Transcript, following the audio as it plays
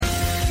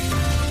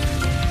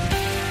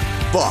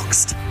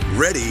boxed,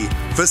 ready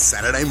for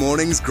Saturday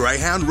morning's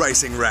Greyhound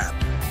Racing Wrap.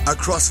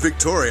 Across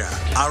Victoria,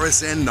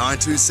 RSN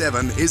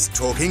 927 is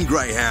talking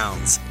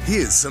Greyhounds.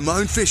 Here's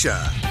Simone Fisher.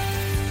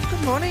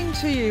 Good morning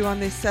to you on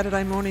this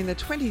Saturday morning, the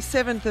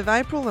 27th of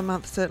April. The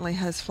month certainly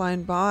has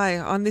flown by.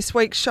 On this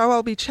week's show,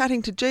 I'll be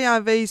chatting to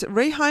GRV's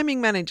rehoming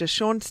manager,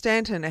 Sean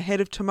Stanton,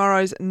 ahead of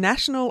tomorrow's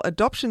National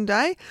Adoption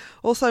Day.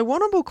 Also,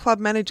 Warrnambool Club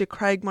manager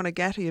Craig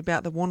Monagatti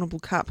about the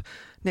Warrnambool Cup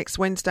next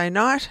Wednesday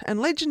night, and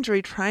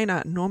legendary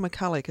trainer Norm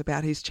McCullagh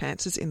about his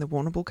chances in the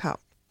Warrnambool Cup.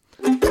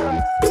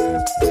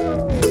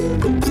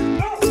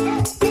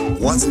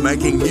 What's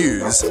making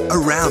news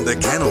around the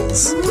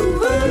kennels?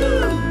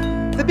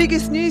 The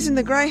biggest news in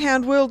the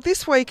greyhound world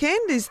this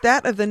weekend is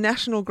that of the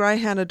National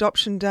Greyhound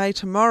Adoption Day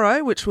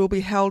tomorrow, which will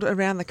be held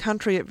around the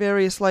country at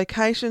various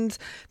locations.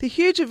 The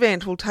huge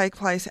event will take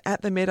place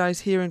at the Meadows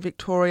here in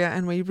Victoria,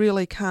 and we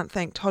really can't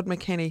thank Todd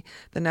McKenney,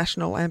 the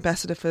National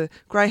Ambassador for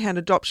Greyhound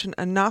Adoption,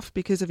 enough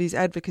because of his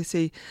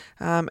advocacy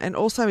and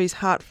also his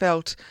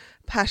heartfelt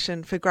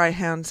passion for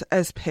greyhounds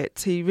as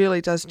pets. He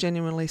really does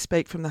genuinely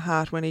speak from the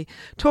heart when he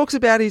talks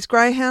about his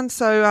greyhounds.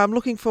 So I'm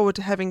looking forward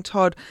to having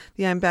Todd,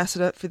 the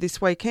ambassador, for this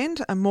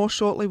weekend, and more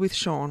shortly with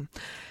Sean.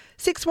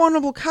 6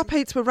 Warrnambool Cup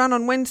heats were run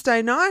on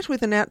Wednesday night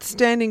with an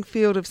outstanding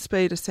field of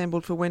speed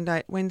assembled for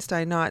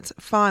Wednesday night's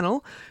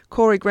final.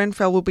 Corey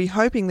Grenfell will be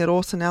hoping that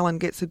Orson Allen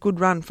gets a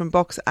good run from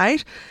box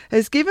 8,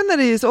 as given that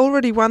he has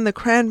already won the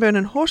Cranbourne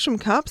and Horsham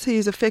Cups, he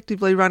is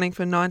effectively running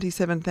for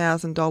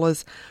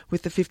 $97,000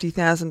 with the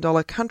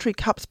 $50,000 Country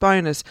Cups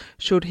bonus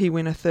should he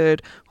win a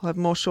third. We'll have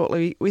more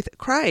shortly with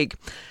Craig.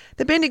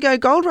 The Bendigo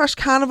Gold Rush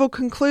Carnival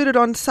concluded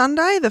on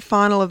Sunday. The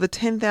final of the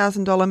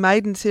 $10,000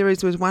 maiden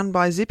series was won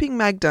by Zipping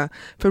Magda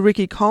for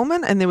Ricky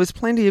Coleman, and there was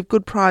plenty of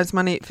good prize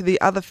money for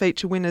the other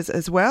feature winners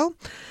as well.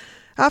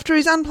 After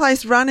his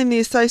unplaced run in the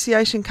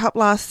Association Cup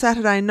last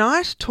Saturday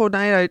night,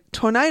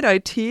 Tornado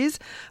Tears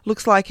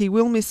looks like he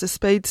will miss a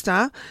Speed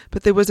Star,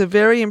 but there was a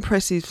very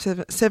impressive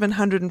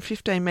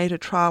 715-metre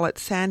trial at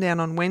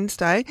Sandown on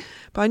Wednesday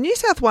by New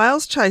South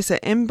Wales chaser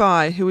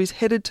Mbai, who is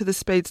headed to the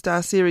Speed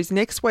Star Series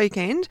next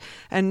weekend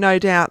and no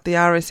doubt the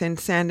RSN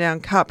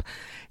Sandown Cup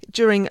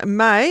during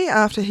May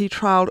after he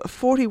trialled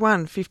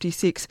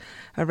 41.56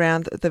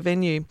 around the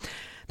venue.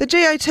 The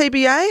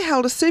GOTBA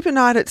held a super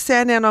night at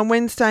Sandown on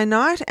Wednesday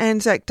night,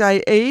 Anzac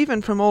Day Eve,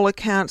 and from all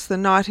accounts the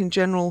night in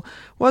general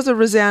was a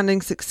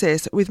resounding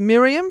success, with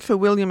Miriam for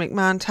William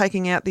McMahon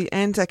taking out the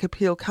Anzac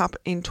Appeal Cup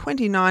in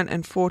 29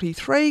 and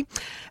 43.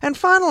 And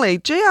finally,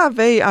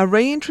 GRV are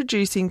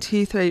reintroducing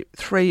Tier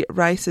 3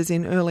 races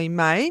in early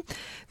May.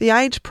 The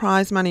age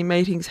prize money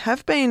meetings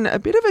have been a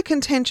bit of a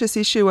contentious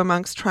issue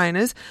amongst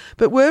trainers,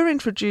 but were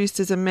introduced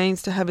as a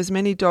means to have as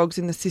many dogs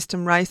in the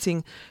system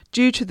racing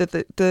due to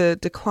the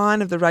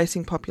decline of the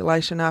racing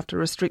population after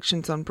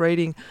restrictions on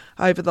breeding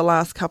over the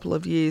last couple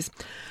of years.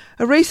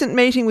 A recent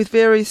meeting with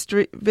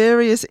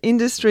various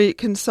industry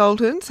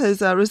consultants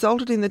has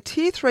resulted in the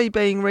Tier 3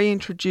 being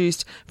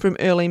reintroduced from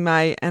early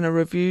May, and a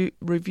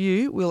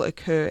review will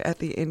occur at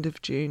the end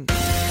of June.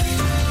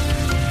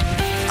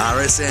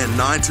 RSN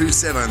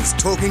 927's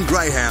Talking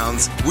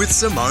Greyhounds with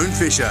Simone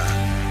Fisher.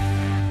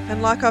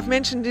 And like I've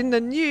mentioned in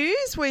the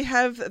news, we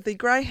have the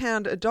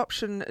Greyhound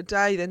Adoption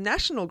Day, the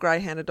National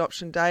Greyhound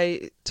Adoption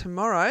Day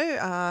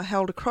tomorrow,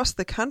 held across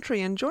the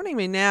country. And joining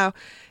me now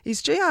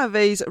is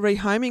GRV's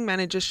rehoming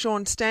manager,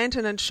 Sean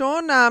Stanton. And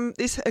Sean,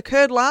 this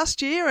occurred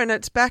last year and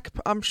it's back,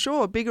 I'm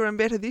sure, bigger and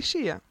better this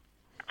year.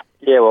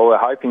 Yeah, well, we're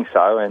hoping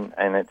so, and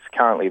it's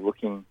currently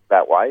looking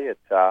that way.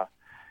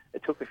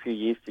 It took a few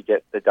years to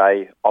get the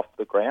day off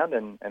the ground,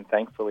 and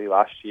thankfully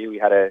last year we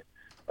had a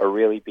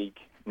really big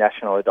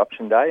National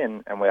Adoption Day,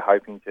 and we're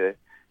hoping to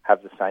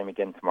have the same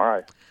again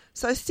tomorrow.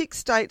 So 6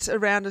 states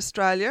around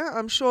Australia.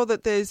 I'm sure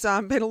that there's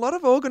been a lot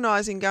of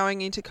organising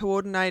going into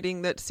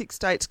coordinating that 6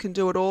 states can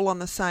do it all on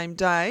the same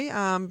day,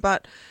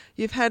 but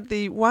you've had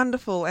the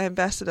wonderful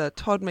ambassador,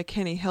 Todd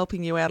McKenney,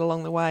 helping you out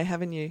along the way,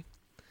 haven't you?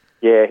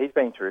 Yeah, he's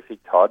been terrific,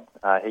 Todd.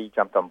 He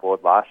jumped on board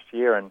last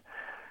year, and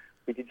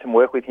we did some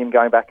work with him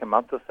going back a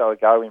month or so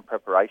ago in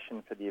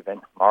preparation for the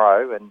event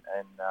tomorrow, and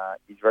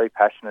he's very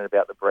passionate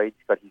about the breed.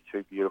 He's got his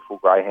 2 beautiful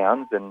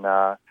greyhounds, and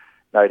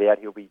no doubt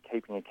he'll be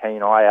keeping a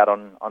keen eye out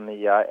on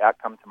the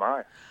outcome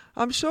tomorrow.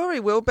 I'm sure he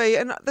will be.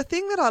 And the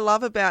thing that I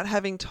love about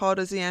having Todd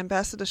as the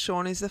ambassador,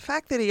 Sean, is the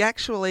fact that he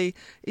actually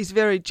is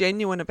very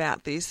genuine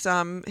about this.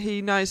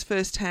 He knows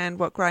firsthand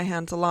what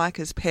greyhounds are like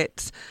as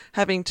pets,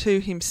 having 2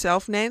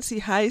 himself, Nancy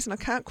Hayes, and I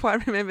can't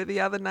quite remember the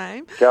other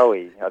name.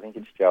 Joey, I think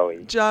it's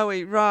Joey.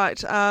 Joey, right.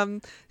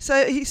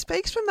 So he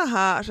speaks from the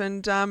heart,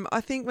 and I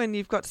think when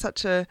you've got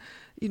such a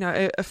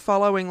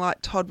following like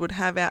Todd would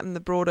have out in the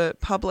broader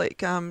public,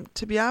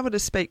 to be able to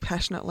speak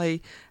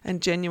passionately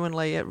and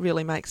genuinely, it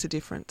really makes a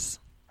difference.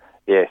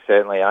 Yeah,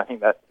 certainly. I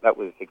think that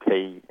was the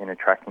key in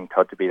attracting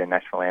Todd to be the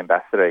national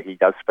ambassador. He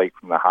does speak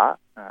from the heart.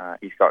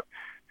 He's got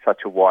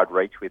such a wide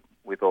reach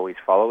with all his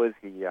followers.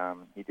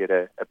 He did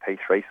a piece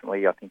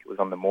recently, I think it was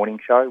on the morning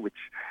show, which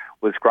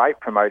was great,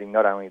 promoting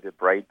not only the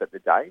breed but the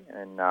day.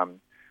 And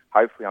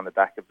hopefully on the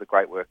back of the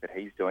great work that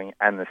he's doing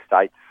and the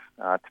states,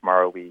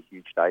 tomorrow will be a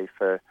huge day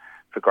for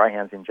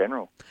greyhounds in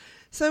general.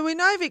 So we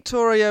know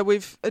Victoria,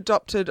 we've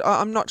adopted,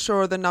 I'm not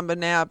sure of the number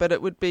now, but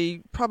it would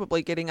be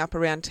probably getting up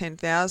around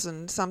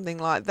 10,000, something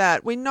like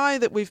that. We know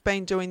that we've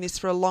been doing this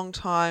for a long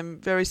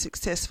time very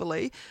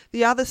successfully.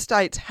 The other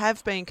states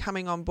have been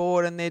coming on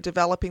board and they're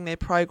developing their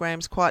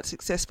programs quite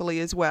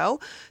successfully as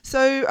well.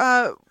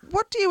 So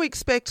what do you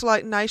expect,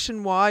 like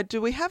nationwide?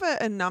 Do we have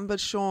a number,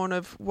 Sean,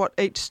 of what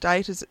each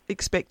state is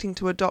expecting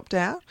to adopt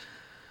out?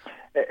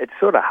 It's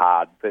sort of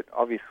hard, but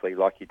obviously,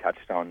 like you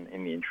touched on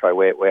in the intro,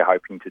 we're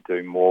hoping to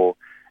do more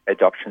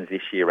adoptions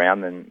this year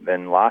round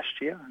than last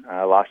year.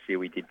 Last year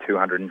we did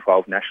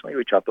 212 nationally,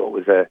 which I thought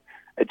was a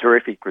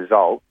terrific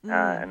result,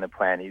 and the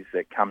plan is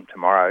that come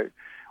tomorrow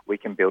we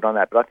can build on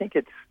that. But I think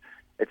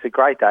it's a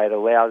great day. It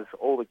allows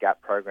all the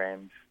GAP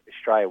programs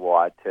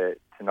Australia-wide to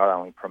not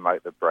only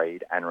promote the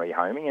breed and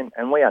rehoming,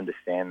 and we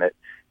understand that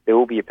there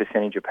will be a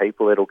percentage of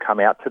people that will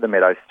come out to the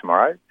meadows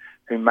tomorrow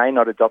who may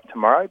not adopt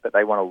tomorrow, but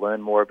they want to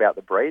learn more about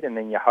the breed, and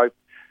then you hope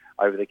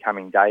over the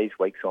coming days,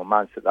 weeks or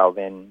months that they'll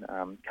then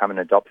come and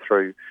adopt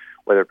through,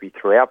 whether it be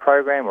through our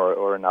program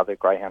or another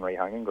greyhound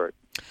rehoming group.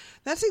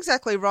 That's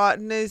exactly right,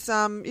 and there's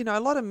a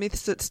lot of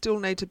myths that still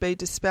need to be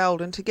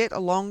dispelled, and to get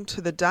along to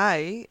the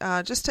day,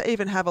 just to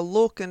even have a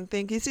look and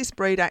think, is this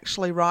breed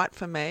actually right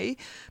for me?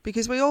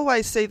 Because we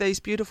always see these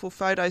beautiful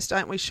photos,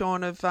 don't we,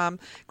 Sean, of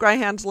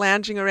greyhounds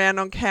lounging around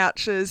on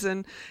couches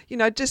and,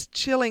 just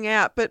chilling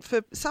out. But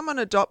for someone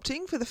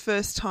adopting for the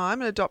first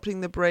time and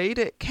adopting the breed,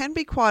 it can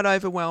be quite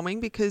overwhelming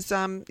because,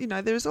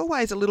 there's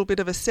always a little bit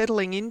of a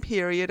settling in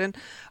period. And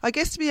I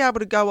guess to be able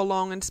to go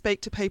along and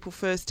speak to people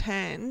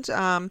firsthand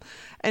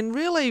and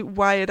really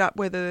weigh it up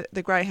whether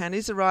the greyhound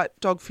is the right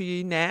dog for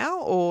you now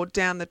or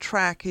down the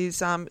track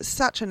is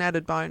such an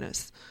added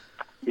bonus.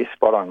 You're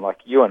spot on. Like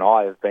you and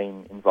I have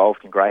been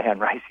involved in greyhound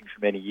racing for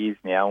many years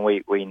now,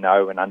 and we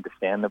know and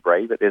understand the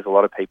breed, but there's a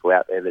lot of people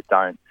out there that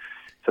don't.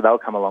 So they'll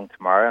come along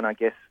tomorrow, and I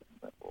guess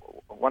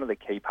one of the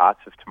key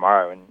parts of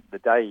tomorrow, and the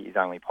day is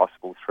only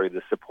possible through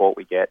the support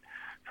we get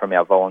from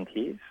our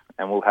volunteers,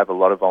 and we'll have a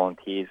lot of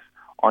volunteers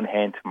on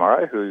hand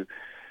tomorrow who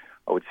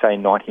I would say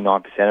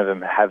 99% of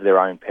them have their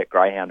own pet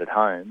greyhound at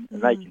home,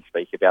 and they can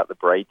speak about the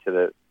breed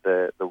to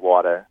the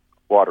wider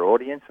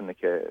audience and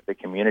the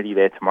community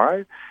there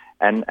tomorrow,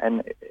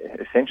 and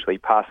essentially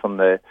pass on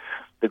the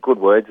good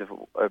words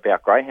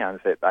about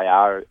greyhounds, that they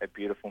are a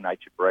beautiful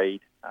nature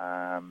breed.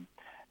 And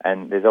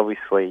there's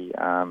obviously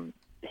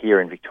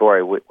here in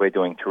Victoria we're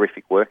doing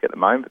terrific work at the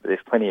moment, but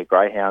there's plenty of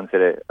greyhounds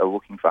that are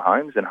looking for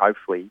homes, and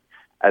hopefully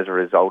as a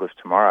result of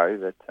tomorrow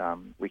that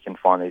we can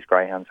find these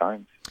greyhounds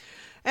homes.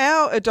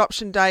 Our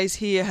adoption days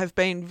here have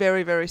been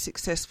very, very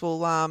successful,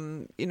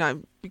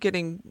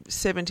 getting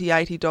 70,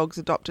 80 dogs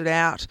adopted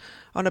out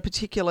on a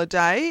particular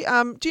day.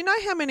 Do you know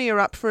how many are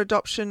up for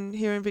adoption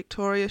here in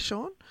Victoria,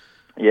 Sean?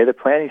 Yeah, the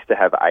plan is to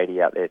have 80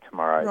 out there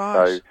tomorrow.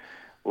 Right.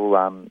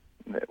 So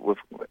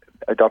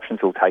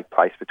adoptions will take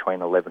place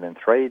between 11 and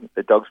 3.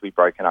 The dogs will be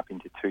broken up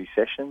into 2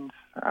 sessions.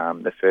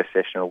 The first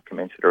session will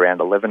commence at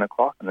around 11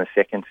 o'clock and the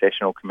second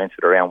session will commence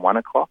at around 1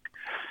 o'clock.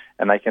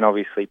 And they can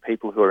obviously,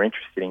 people who are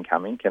interested in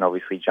coming can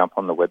obviously jump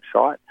on the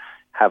website,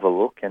 have a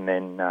look, and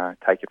then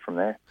take it from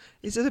there.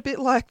 Is it a bit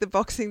like the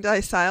Boxing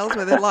Day sales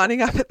where they're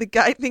lining up at the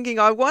gate thinking,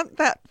 I want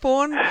that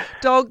fawn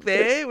dog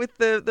there with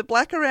the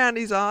black around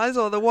his eyes,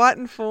 or the white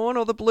and fawn,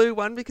 or the blue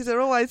one, because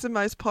they're always the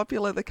most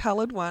popular, the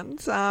coloured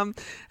ones. And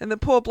the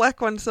poor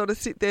black ones sort of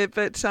sit there,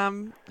 but,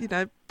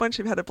 once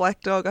you've had a black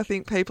dog, I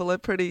think people are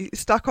pretty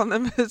stuck on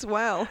them as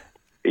well.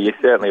 You're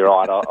certainly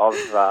right.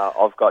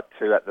 I've got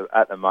 2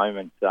 at the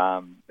moment,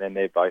 and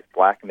they're both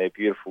black and they're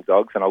beautiful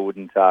dogs, and I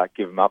wouldn't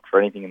give them up for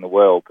anything in the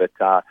world. But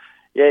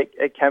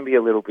it can be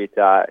a little bit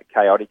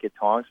chaotic at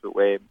times. But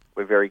we're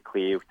very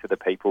clear to the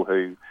people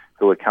who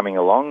are coming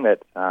along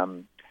that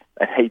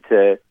they need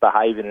to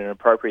behave in an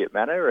appropriate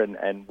manner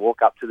and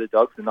walk up to the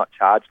dogs and not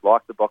charge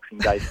like the Boxing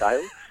Day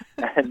sale.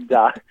 And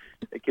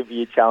it can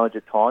be a challenge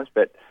at times,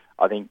 but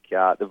I think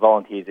the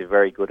volunteers are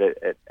very good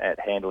at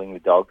handling the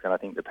dogs, and I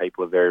think the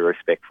people are very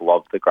respectful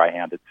of the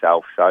greyhound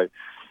itself. So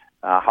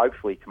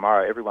hopefully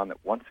tomorrow everyone that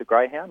wants a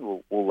greyhound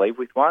will leave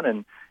with one,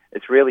 and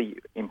it's really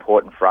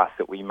important for us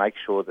that we make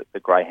sure that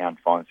the greyhound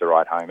finds the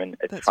right home. And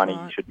it's funny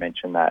you should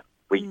mention that.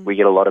 We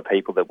get a lot of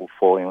people that will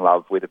fall in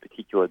love with a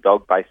particular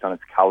dog based on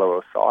its colour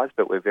or size,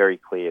 but we're very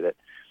clear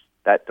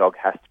that dog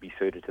has to be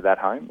suited to that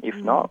home. If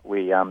not,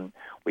 we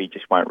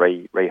just won't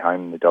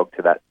rehome the dog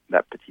to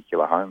that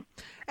particular home.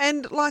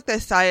 And like they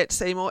say at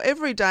Seymour,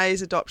 every day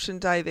is adoption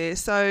day there.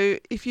 So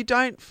if you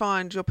don't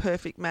find your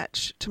perfect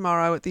match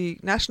tomorrow at the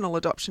National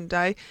Adoption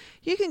Day,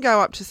 you can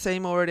go up to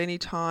Seymour at any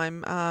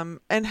time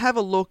and have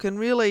a look and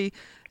really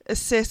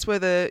assess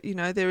whether,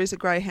 there is a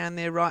greyhound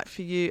there right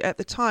for you at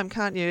the time,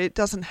 can't you? It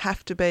doesn't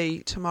have to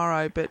be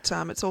tomorrow, but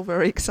it's all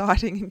very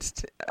exciting.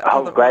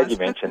 I'm glad you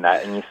mentioned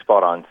that, and you're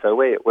spot on. So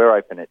we're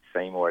open at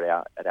Seymour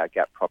at our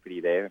GAP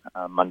property there,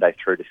 Monday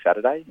through to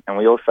Saturday, and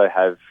we also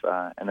have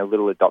a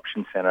little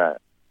adoption centre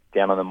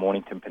down on the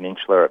Mornington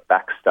Peninsula at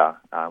Baxter.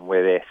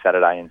 We're there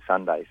Saturday and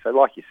Sunday. So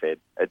like you said,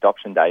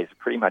 adoption days are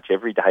pretty much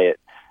every day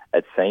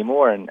at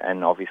Seymour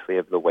and obviously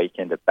over the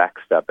weekend at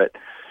Baxter. But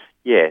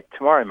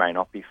tomorrow may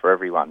not be for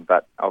everyone,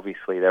 but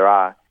obviously there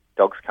are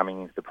dogs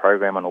coming into the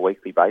program on a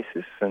weekly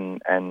basis,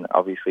 and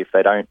obviously if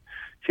they don't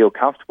feel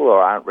comfortable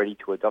or aren't ready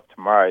to adopt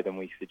tomorrow, then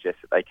we suggest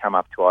that they come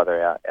up to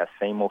either our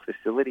Seymour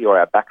facility or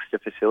our Baxter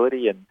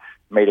facility and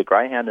meet a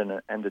greyhound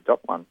and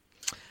adopt one.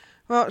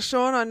 Well,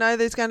 Sean, I know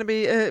there's going to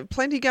be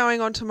plenty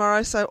going on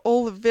tomorrow, so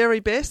all the very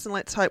best, and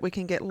let's hope we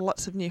can get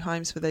lots of new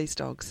homes for these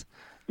dogs.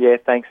 Yeah,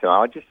 thanks,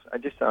 Simone. I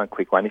just a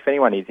quick one. If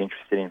anyone is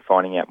interested in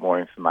finding out more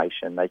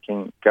information, they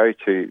can go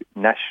to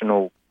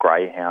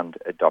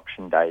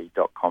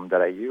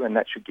nationalgreyhoundadoptionday.com.au, and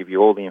that should give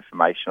you all the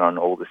information on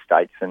all the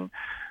states and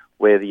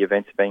where the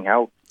events are being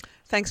held.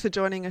 Thanks for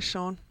joining us,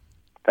 Sean.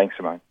 Thanks,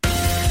 Simone.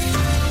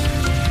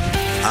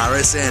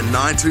 RSN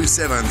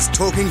 927's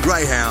Talking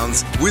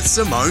Greyhounds with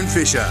Simone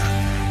Fisher.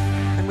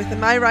 And with the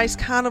May Race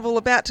Carnival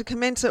about to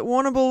commence at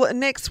Warrnambool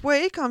next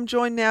week, I'm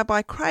joined now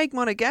by Craig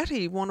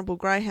Monagatti, Warrnambool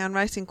Greyhound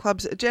Racing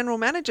Club's General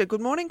Manager.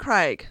 Good morning,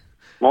 Craig.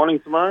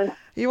 Morning, Simone.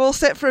 You all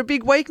set for a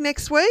big week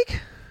next week?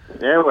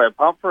 Yeah, we're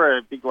pumped for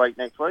a big week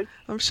next week.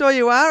 I'm sure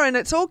you are, and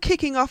it's all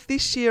kicking off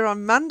this year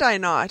on Monday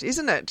night,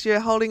 isn't it? You're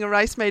holding a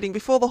race meeting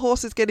before the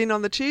horses get in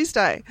on the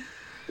Tuesday.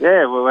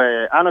 Yeah, well,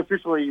 we're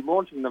unofficially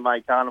launching the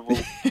May Carnival.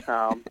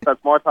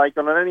 That's my take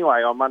on it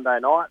anyway, on Monday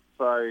night.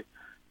 So,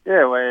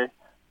 yeah, we're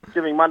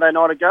giving Monday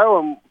night a go,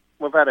 and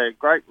we've had a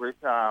great...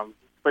 it's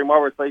been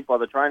well received by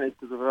the trainers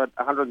because we've had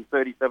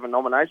 137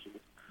 nominations.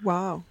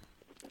 Wow.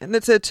 And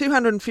it's a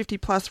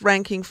 250-plus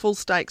ranking full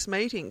stakes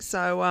meeting.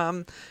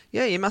 So,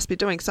 you must be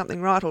doing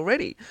something right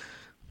already.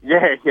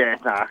 I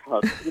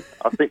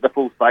think the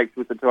full stakes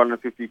with the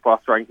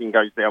 250-plus ranking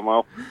goes down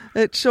well.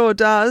 It sure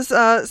does.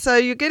 So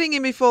you're getting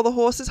in before the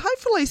horses.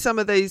 Hopefully some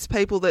of these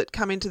people that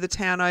come into the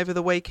town over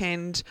the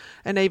weekend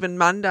and even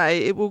Monday,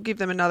 it will give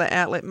them another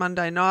outlet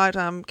Monday night.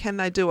 Can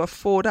they do a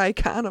 4-day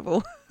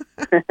carnival?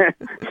 Yeah,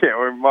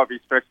 we might be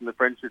stretching the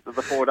friendship to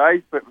the 4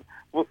 days, but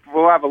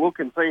we'll have a look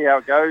and see how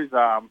it goes.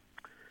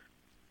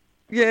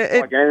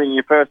 Like anything,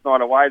 your first night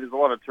away, there's a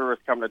lot of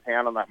tourists come to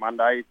town on that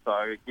Monday, so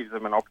it gives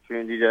them an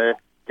opportunity to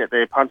get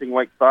their punting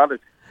week started.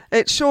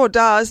 It sure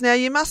does. Now,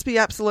 you must be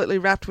absolutely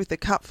wrapped with the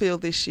cup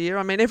field this year.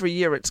 I mean, every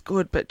year it's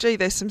good, but gee,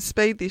 there's some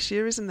speed this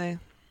year, isn't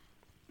there?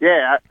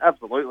 Yeah,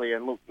 absolutely.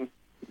 And look,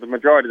 the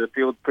majority of the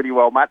field's pretty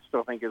well matched,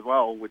 I think, as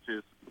well, which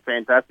is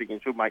fantastic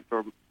and should make for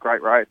a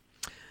great race.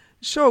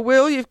 Sure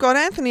will. You've got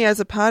Anthony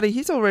Azzopardi.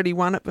 He's already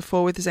won it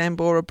before with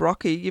Zambora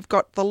Brocky. You've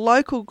got the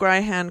local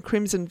greyhound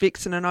Crimson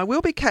Vixen, and I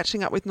will be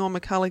catching up with Norm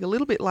McCullagh a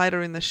little bit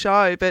later in the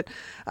show, but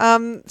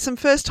some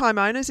first-time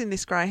owners in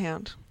this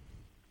greyhound.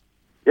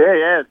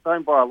 Yeah, it's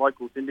owned by a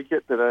local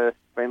syndicate that have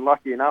been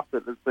lucky enough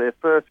that it's their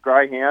first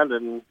greyhound,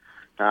 and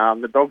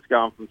the dog's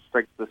going from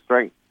strength to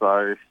strength.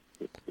 So,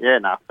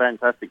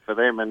 fantastic for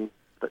them, and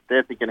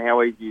they're thinking,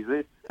 how easy is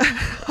this?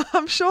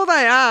 I'm sure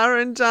they are,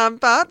 and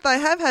but they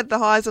have had the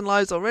highs and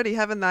lows already,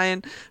 haven't they?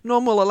 And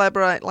Norm will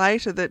elaborate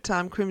later that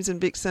Crimson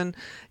Vixen,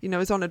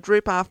 is on a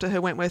drip after her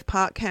Wentworth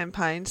Park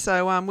campaign.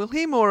 So we'll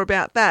hear more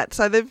about that.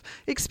 So they've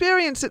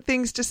experienced that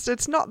things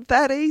it's not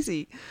that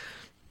easy.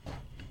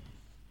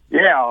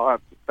 Yeah,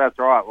 that's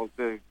right. Well,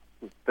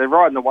 they're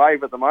riding the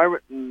wave at the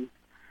moment, and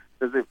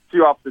there's a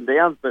few ups and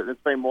downs, but there's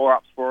been more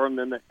ups for them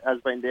than it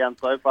has been down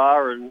so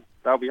far, and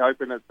they'll be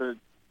hoping it's a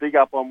big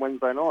up on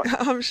Wednesday night.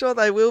 I'm sure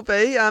they will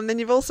be. Then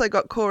you've also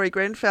got Corey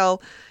Grenfell.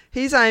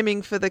 He's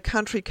aiming for the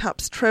Country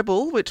Cup's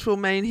treble, which will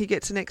mean he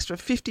gets an extra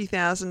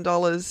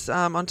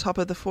 $50,000 on top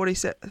of the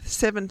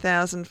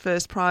 $47,000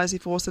 first prize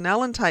if Orson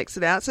Allen takes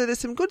it out. So there's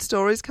some good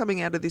stories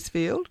coming out of this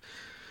field.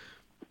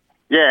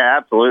 Yeah,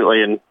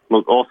 absolutely. And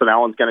look, Orson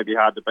Allen's going to be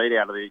hard to beat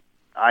out of the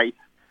 8.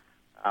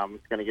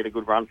 It's going to get a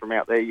good run from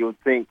out there, you would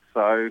think.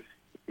 So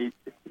it's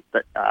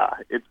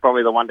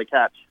probably the one to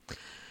catch.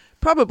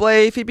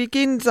 Probably, if he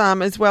begins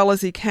as well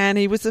as he can.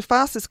 He was the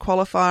fastest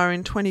qualifier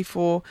in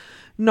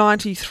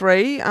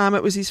 24.93.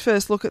 It was his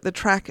first look at the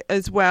track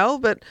as well,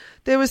 but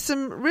there was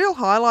some real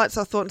highlights,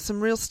 I thought, and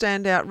some real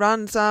standout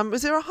runs.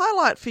 Was there a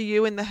highlight for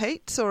you in the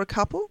heats or a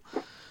couple?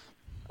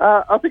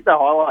 I think the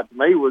highlight to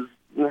me was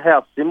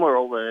how similar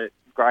all the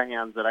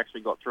greyhounds that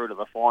actually got through to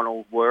the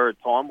final were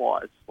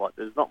time-wise. Like,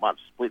 there's not much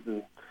split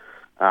in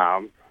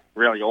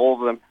really all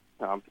of them,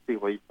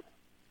 particularly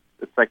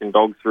the second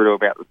dog through to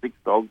about the 6th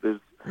dog.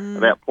 There's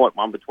about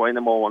 0.1 between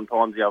them all on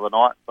times the other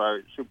night, so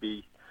it should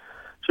be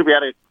able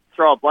to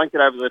throw a blanket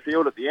over the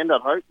field at the end,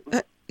 I'd hope.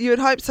 You would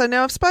hope so.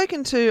 Now, I've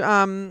spoken to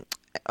all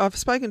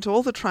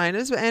the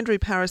trainers, but Andrew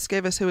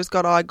Paraskevis, who has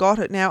got I Got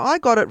It. Now, I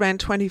Got It ran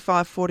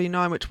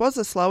 25.49, which was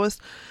the slowest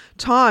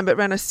time, but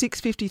ran a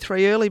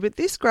 6.53 early. But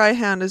this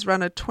greyhound has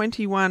run a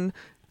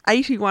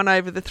 21.81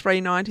 over the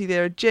 390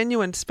 there, a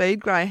genuine speed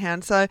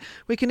greyhound. So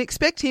we can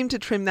expect him to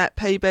trim that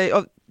PB,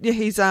 or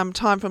his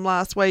time from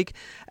last week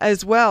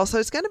as well. So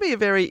it's going to be a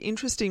very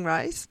interesting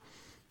race.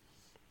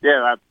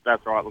 Yeah,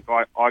 that's right. Look,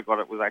 I Got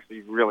It was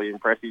actually really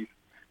impressive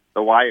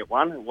the way it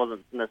won. It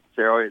wasn't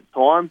necessarily its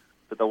time,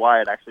 but the way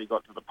it actually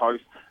got to the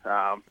post,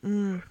 I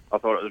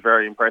thought it was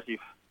very impressive.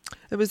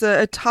 It was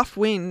a tough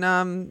win,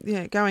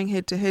 going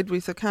head-to-head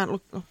with, I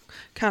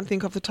can't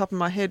think off the top of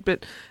my head,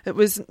 but it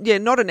was,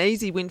 not an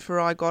easy win for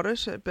I Got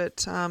It,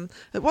 but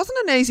it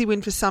wasn't an easy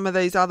win for some of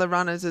these other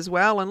runners as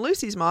well, and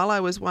Lucy's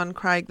Milo was one,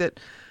 Craig, that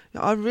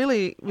I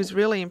was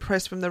really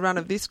impressed from the run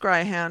of this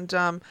greyhound.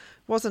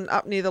 Wasn't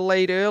up near the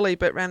lead early,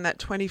 but ran that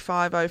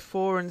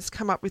 25.04 and has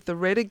come up with the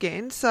red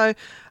again. So,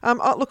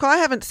 look, I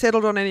haven't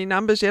settled on any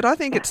numbers yet. I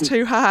think it's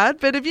too hard,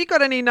 but have you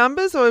got any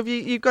numbers, or have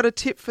you got a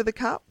tip for the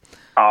Cup?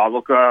 Oh,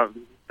 look, I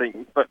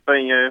think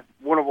being a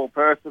Warrnambool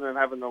person and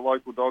having the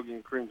local dog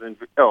in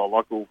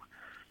local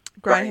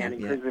greyhound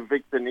in Crimson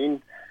Vixen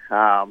in,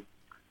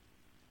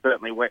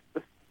 certainly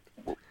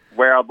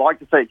where I'd like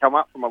to see it come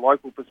up from a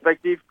local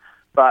perspective,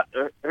 but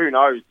who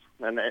knows?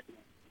 And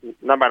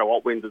no matter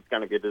what wins, it's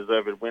going to be a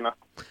deserved winner.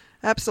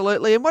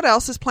 Absolutely. And what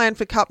else is planned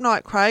for Cup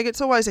night, Craig?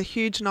 It's always a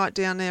huge night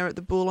down there at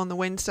the Bull on the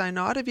Wednesday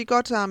night. Have you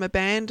got a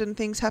band and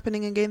things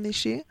happening again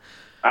this year?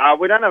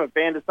 We don't have a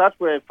band as such.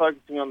 We're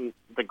focusing on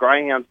the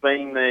greyhounds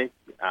being the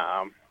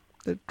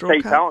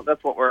key talent.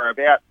 That's what we're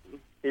about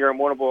here in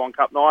Warrnambool on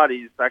Cup night.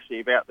 Is actually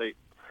about the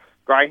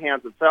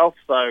greyhounds itself.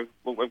 So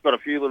we've got a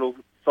few little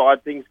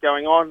side things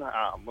going on.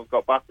 We've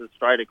got buses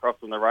straight across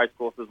from the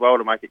racecourse as well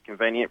to make it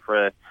convenient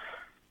for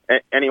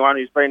anyone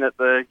who's been at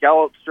the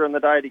gallops during the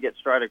day to get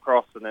straight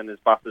across, and then there's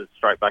buses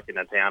straight back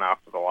into town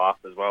after the last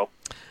as well.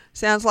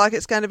 Sounds like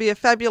it's going to be a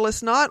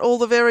fabulous night. All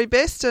the very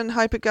best and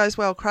hope it goes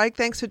well, Craig.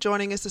 Thanks for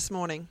joining us this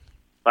morning.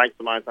 Thanks,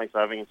 Simone. Thanks for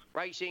having us.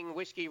 Racing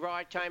Whiskey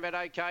Right came out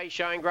okay.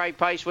 Showing great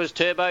pace was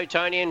Turbo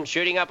Tony, and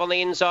shooting up on the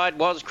inside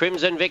was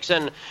Crimson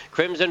Vixen.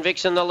 Crimson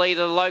Vixen, the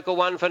leader, the local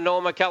one for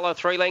Norm McCullagh.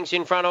 3 lengths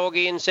in front,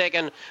 Augie in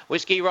second.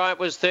 Whiskey Right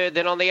was third.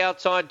 Then on the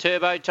outside,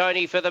 Turbo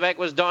Tony. Further back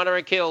was Dinah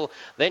Akill.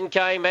 Then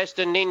came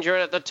Aston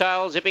Ninja at the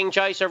tail. Zipping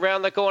Chase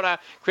around the corner.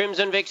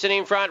 Crimson Vixen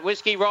in front.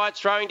 Whiskey Right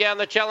throwing down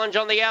the challenge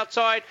on the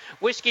outside.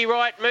 Whiskey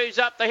Right moves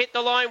up to hit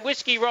the line.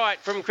 Whiskey Right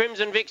from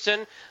Crimson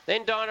Vixen.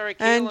 Then Dinah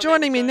Akill. And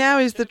joining me now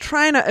is the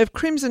trainer of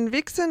Crimson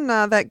Vixen,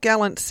 that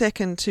gallant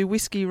second to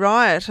Whiskey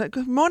Riot.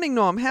 Good morning,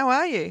 Norm. How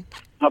are you?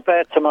 Not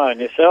bad, Simone.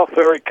 Yourself?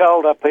 Very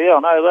cold up here, I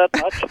know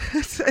that much.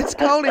 It's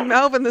cold in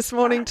Melbourne this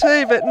morning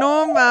too, but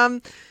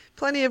Norm,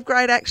 plenty of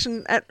great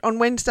action on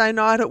Wednesday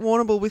night at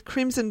Warrnambool with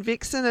Crimson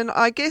Vixen, and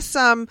I guess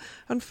on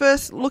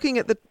first looking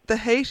at the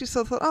heat, you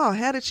sort of thought, oh,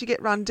 how did she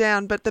get run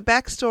down? But the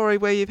backstory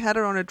where you've had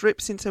her on a drip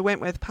since her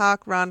Wentworth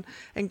Park run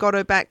and got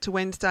her back to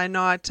Wednesday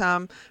night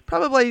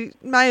probably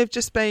may have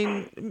just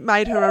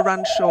made her a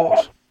run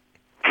short.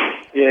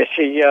 Yeah,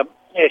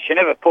 she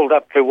never pulled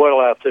up too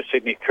well after the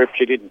Sydney trip.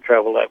 She didn't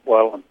travel that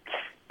well, and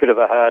a bit of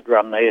a hard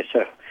run there,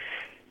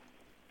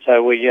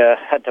 so we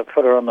had to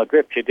put her on the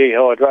drip. She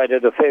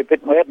dehydrated a fair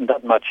bit, and we hadn't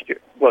done much.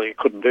 Well, you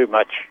couldn't do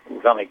much. It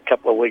was only a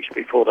couple of weeks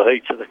before the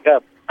heats of the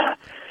Cup.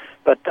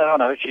 But,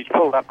 no, she's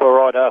pulled up all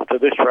right after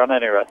this run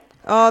anyway.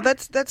 Oh,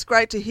 that's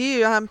great to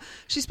hear.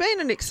 She's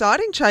been an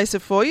exciting chaser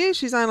for you.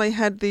 She's only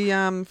had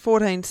the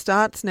 14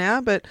 starts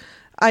now, but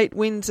 8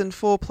 wins and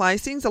 4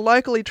 placings. A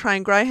locally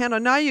trained greyhound. I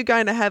know you're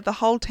going to have the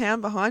whole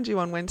town behind you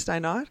on Wednesday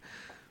night.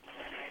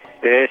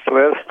 Yes,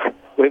 well,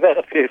 we've had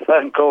a few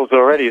phone calls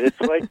already this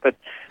week, but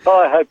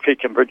I hope she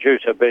can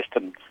produce her best,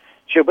 and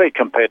she'll be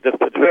competitive.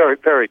 It's a very,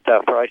 very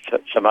tough race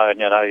at Simone.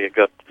 You've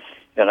got,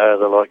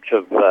 the likes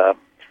of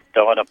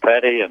Dinah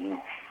Paddy and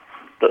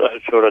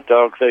those sort of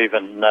dogs,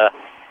 even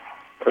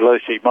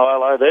Lucy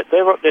Milo.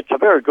 It's a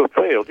very good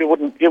field. You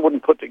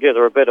wouldn't put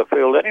together a better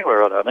field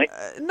anywhere, I don't think.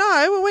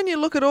 No, well, when you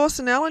look at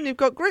Orson Allen, you've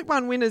got Group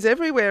 1 winners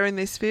everywhere in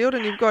this field,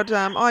 and you've got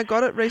I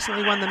Got It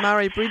recently won the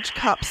Murray Bridge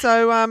Cup,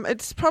 so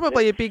it's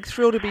probably a big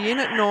thrill to be in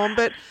it, Norm.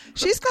 But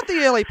she's got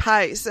the early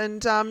pace,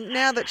 and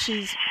now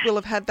that will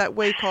have had that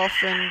week off,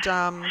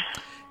 and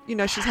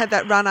she's had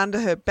that run under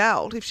her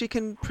belt, if she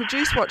can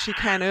produce what she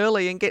can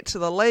early and get to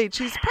the lead,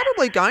 she's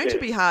probably going to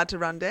be hard to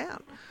run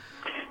down.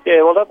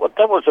 Yeah, well, that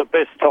was the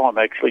best time,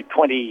 actually.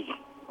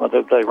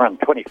 They run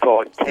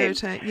 25:10.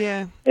 13,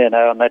 yeah.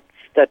 And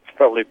that's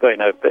probably been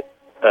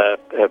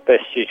her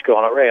best she's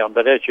gone around.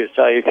 But as you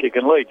say, if you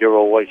can lead, you're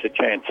always a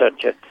chance,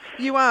 aren't you?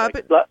 You are,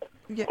 but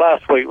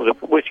last week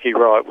Whiskey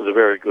Riot was a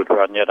very good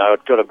run. It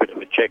got a bit of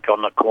a check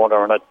on the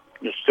corner, and it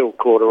still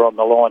caught her on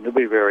the line. It'll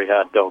be a very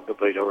hard dog to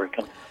beat, I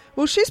reckon.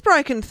 Well, she's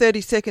broken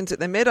 30 seconds at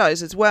the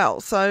Meadows as well,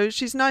 so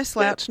she's no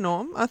slouch,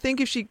 Norm. I think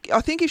if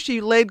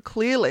she led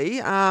clearly,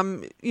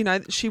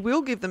 she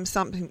will give them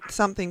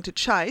something to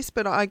chase.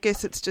 But I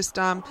guess it's just,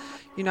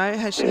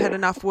 has she had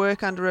enough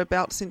work under her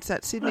belt since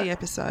that Sydney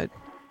episode?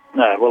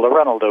 No, well, the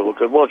run will do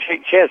good. Well,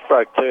 she has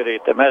broke 30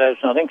 at the Meadows,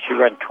 and I think she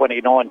ran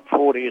 29:40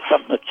 or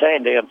something at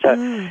Sandown,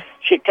 so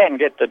she can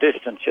get the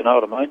distance. You know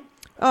what I mean?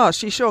 Oh,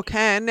 she sure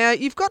can. Now,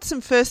 you've got some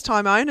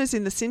first-time owners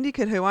in the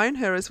syndicate who own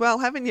her as well,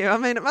 haven't you? I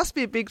mean, it must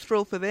be a big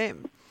thrill for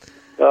them.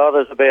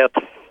 Oh,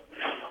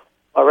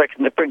 I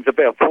reckon it brings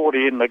about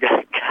 40 in the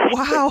game.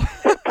 Wow.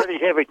 Pretty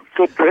heavy.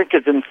 Good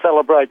drinkers and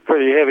celebrate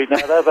pretty heavy. No,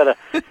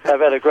 they've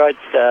had a great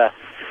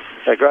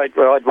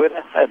ride with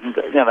her, and,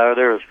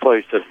 they're as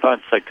pleased as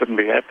punch. They couldn't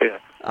be happier.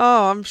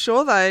 Oh, I'm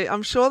sure they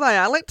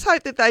are. Let's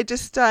hope that they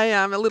just stay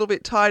a little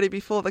bit tidy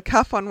before the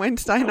cup on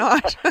Wednesday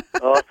night.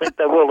 Oh, I think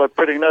they will. They're a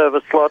pretty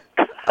nervous lot.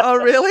 Oh,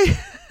 really?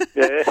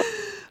 Yeah.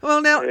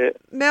 Well,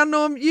 now,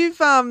 Norm,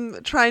 you've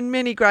trained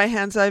many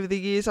greyhounds over the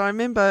years. I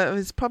remember it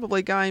was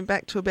probably going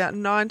back to about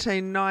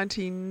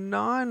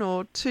 1999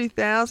 or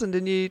 2000,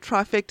 and you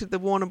trifected the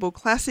Warrnambool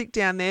Classic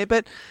down there.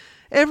 But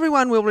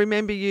everyone will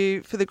remember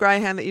you for the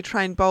greyhound that you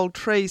trained Bold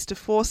Trees to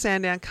 4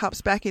 Sandown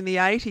Cups back in the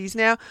 80s.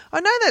 Now,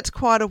 I know that's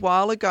quite a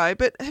while ago,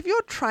 but have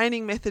your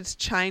training methods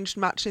changed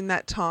much in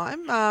that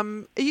time?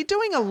 Are you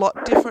doing a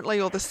lot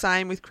differently or the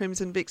same with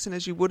Crimson Vixen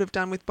as you would have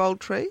done with Bold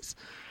Trees?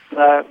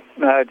 No,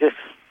 just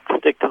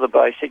stick to the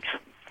basics.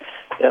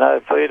 You know,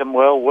 feed them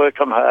well, work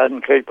them hard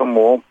and keep them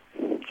warm.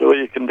 That's all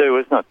you can do,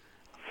 isn't it?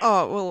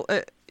 Oh,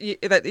 well,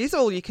 that is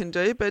all you can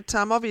do, but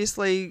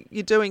obviously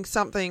you're doing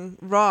something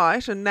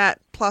right, and that,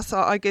 plus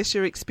I guess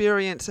your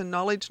experience and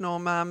knowledge,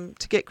 Norm,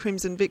 to get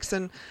Crimson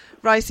Vixen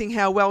racing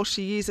how well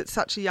she is at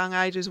such a young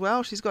age as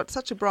well. She's got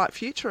such a bright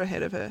future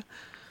ahead of her.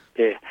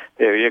 Yeah,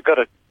 you've got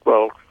to,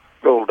 well,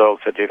 all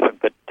dogs are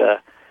different, but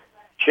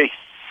she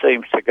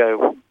seems to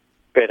go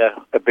better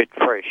a bit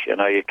fresh. You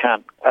know, you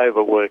can't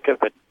overwork her,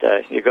 but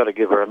you've got to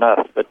give her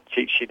enough. But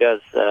she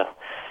does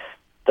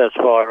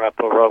fire up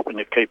all right when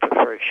you keep her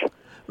fresh.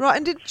 Right,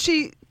 and did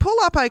she pull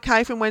up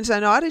okay from Wednesday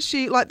night? Is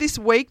she, like this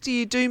week, do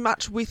you do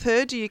much with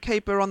her? Do you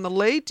keep her on the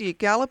lead? Do you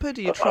gallop her?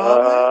 Do you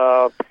trial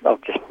her? I'll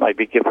just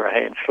maybe give her a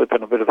hand slip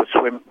and a bit of a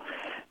swim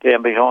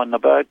down behind the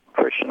boat,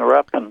 freshen her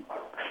up.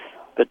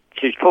 But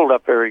she's pulled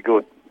up very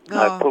good.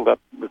 Oh. Pulled up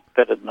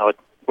better than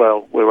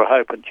we were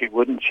hoping she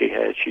wouldn't. She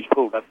has. She's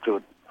pulled up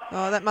good.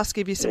 Oh, that must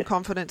give you some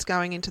confidence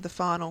going into the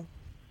final.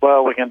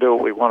 Well, we can do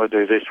what we want to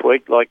do this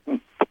week. Like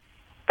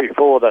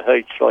before the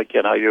heats, like,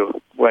 you know,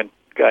 you weren't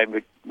going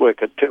to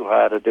work it too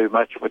hard to do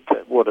much with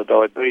the water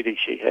diabetes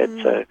she had.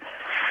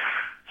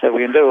 So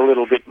we can do a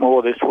little bit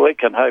more this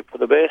week and hope for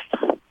the best.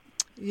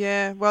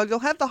 Yeah, well, you'll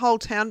have the whole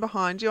town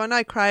behind you. I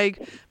know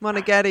Craig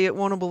Monagatti at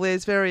Warrnambool there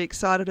is very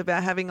excited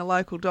about having a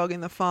local dog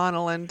in the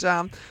final, and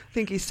I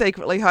think he's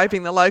secretly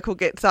hoping the local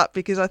gets up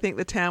because I think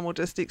the town will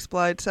just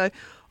explode. So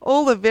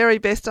all the very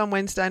best on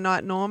Wednesday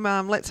night, Norm.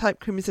 Let's hope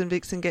Crimson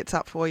Vixen gets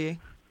up for you.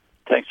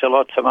 Thanks a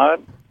lot,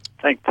 Simone.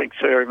 Thanks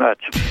very much.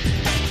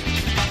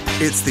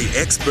 It's the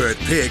expert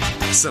pick,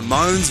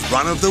 Simone's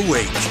Run of the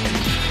Week.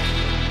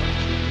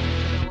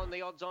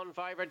 On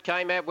favourite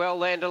came out well,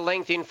 landed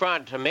length in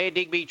front. Mare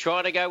Digby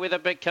trying to go with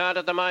it but can't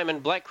at the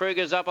moment. Black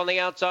Kruger's up on the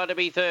outside to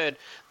be third.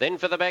 Then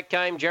for the back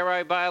came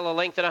Jarrow Bale, a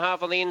length and a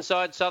half on the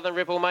inside. Southern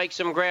Ripple makes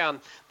some ground.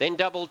 Then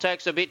Double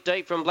Tax a bit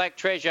deep from Black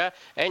Treasure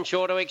and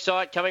Sure to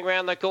Excite coming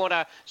round the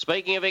corner.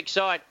 Speaking of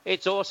Excite,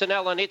 it's Orson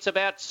Allen. It's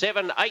about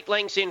 7-8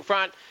 lengths in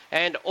front,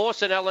 and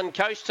Orson Allen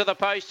coast to the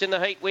post in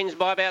the heat, wins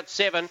by about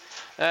 7.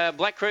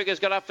 Black Kruger's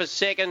got up for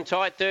second,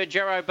 tight third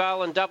Jarrow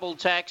Bale and Double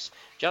Tax.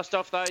 Just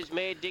off those,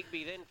 Mare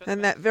Digby.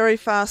 And that very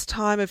fast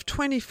time of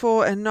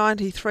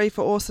 24:93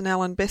 for Orson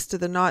Allen, best of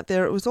the night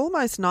there. It was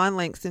almost 9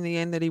 lengths in the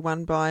end that he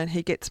won by, and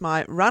he gets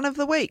my run of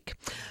the week.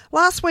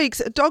 Last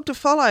week's Dog to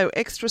Follow,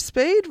 Extra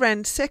Speed,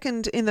 ran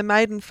second in the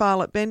maiden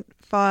final at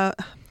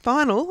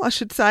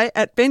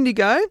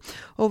Bendigo,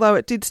 although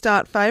it did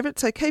start favourite,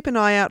 so keep an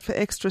eye out for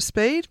Extra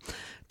Speed.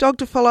 Dog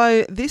to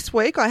Follow this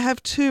week, I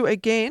have 2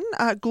 again.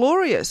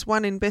 Glorious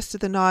won in Best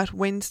of the Night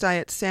Wednesday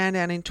at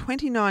Sandown in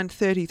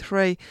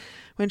 29:33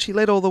 when she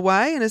led all the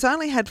way, and has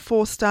only had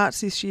 4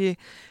 starts this year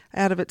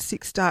out of its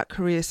 6-start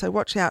career, so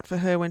watch out for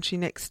her when she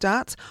next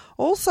starts.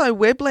 Also,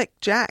 Webleck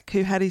Jack,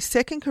 who had his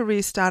second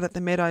career start at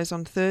the Meadows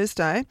on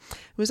Thursday.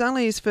 It was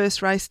only his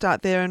first race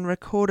start there and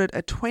recorded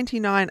a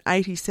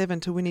 29.87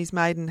 to win his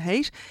maiden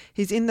heat.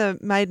 He's in the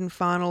maiden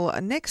final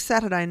next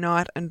Saturday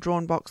night and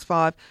drawn box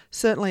 5.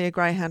 Certainly a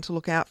greyhound to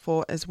look out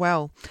for as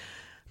well.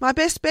 My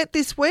best bet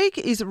this week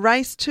is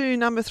race 2,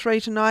 number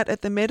 3 tonight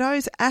at the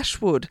Meadows,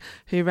 Ashwood,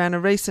 who ran a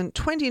recent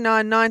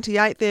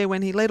 29.98 there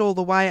when he led all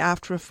the way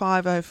after a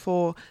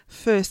 5.04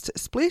 first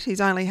split.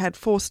 He's only had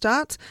 4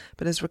 starts,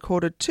 but has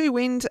recorded 2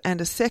 wins and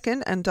a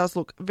second and does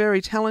look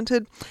very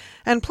talented.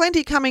 And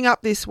plenty coming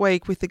up this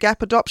week with the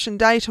Gap Adoption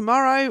Day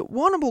tomorrow,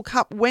 Warrnambool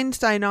Cup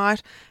Wednesday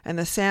night, and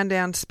the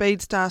Sandown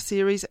Speed Star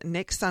Series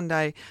next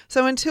Sunday.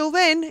 So until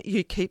then,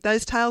 you keep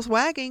those tails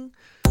wagging.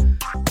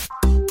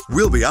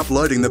 We'll be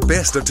uploading the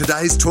best of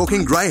today's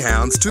Talking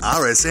Greyhounds to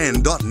rsn.net.au.